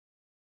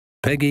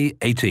Peggy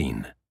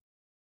 18.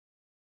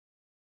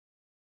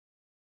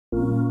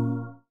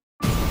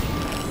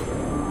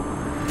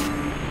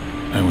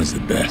 I was the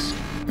best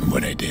at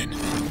what I did.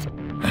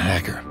 A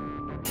hacker.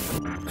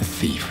 A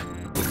thief.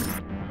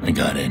 I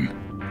got in,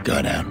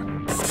 got out.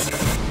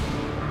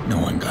 No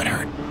one got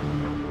hurt.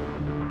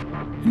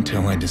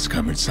 Until I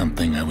discovered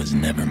something I was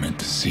never meant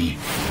to see.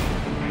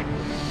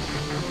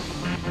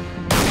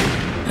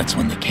 That's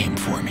when they came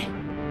for me,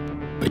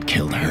 but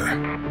killed her.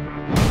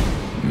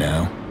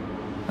 Now,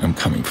 I'm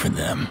coming for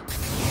them.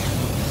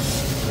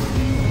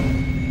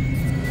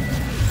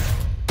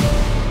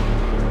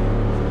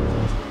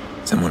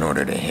 Someone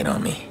ordered a hit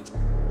on me.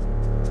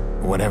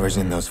 Whatever's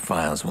in those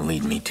files will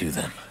lead me to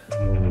them.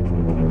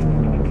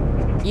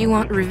 You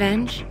want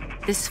revenge?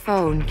 This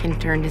phone can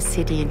turn the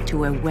city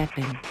into a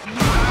weapon.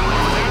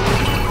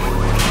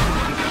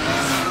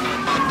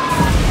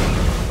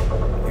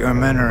 Your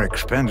men are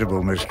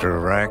expendable,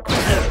 Mr. Rack.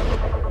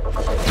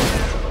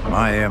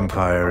 My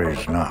empire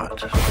is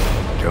not.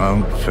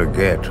 Don't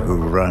forget who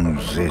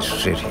runs this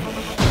city.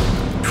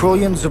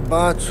 Trillions of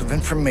bots with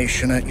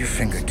information at your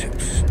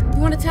fingertips.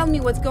 You want to tell me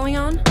what's going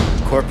on?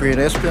 Corporate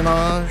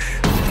espionage,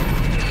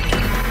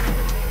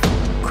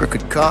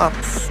 crooked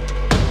cops,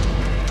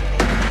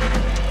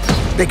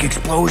 big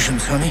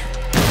explosions, honey.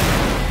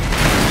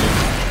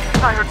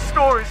 I heard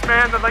stories,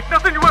 man, that like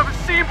nothing you ever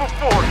seen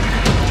before.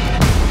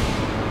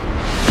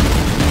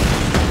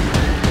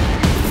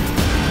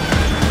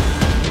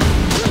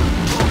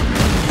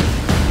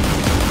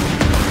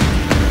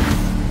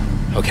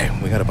 Okay,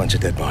 we got a bunch of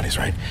dead bodies,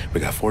 right?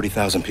 We got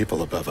 40,000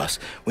 people above us.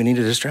 We need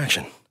a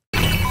distraction.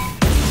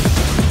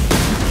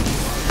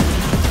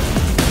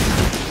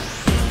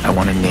 I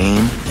want a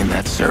name in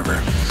that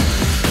server.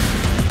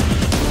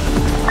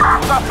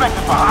 Suspect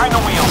behind the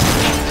wheel.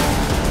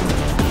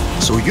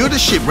 So you're the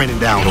shit raining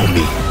down on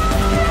me.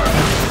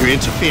 You're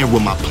interfering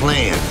with my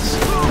plans.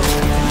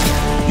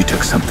 You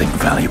took something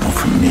valuable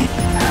from me.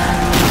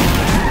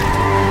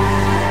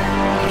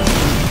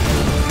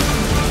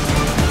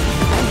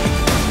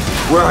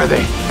 Where are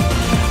they?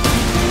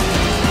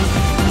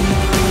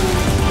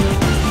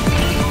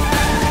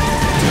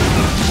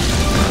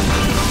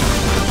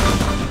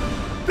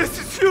 This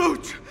is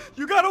huge.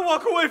 You gotta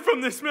walk away from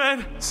this,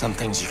 man. Some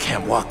things you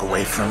can't walk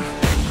away from.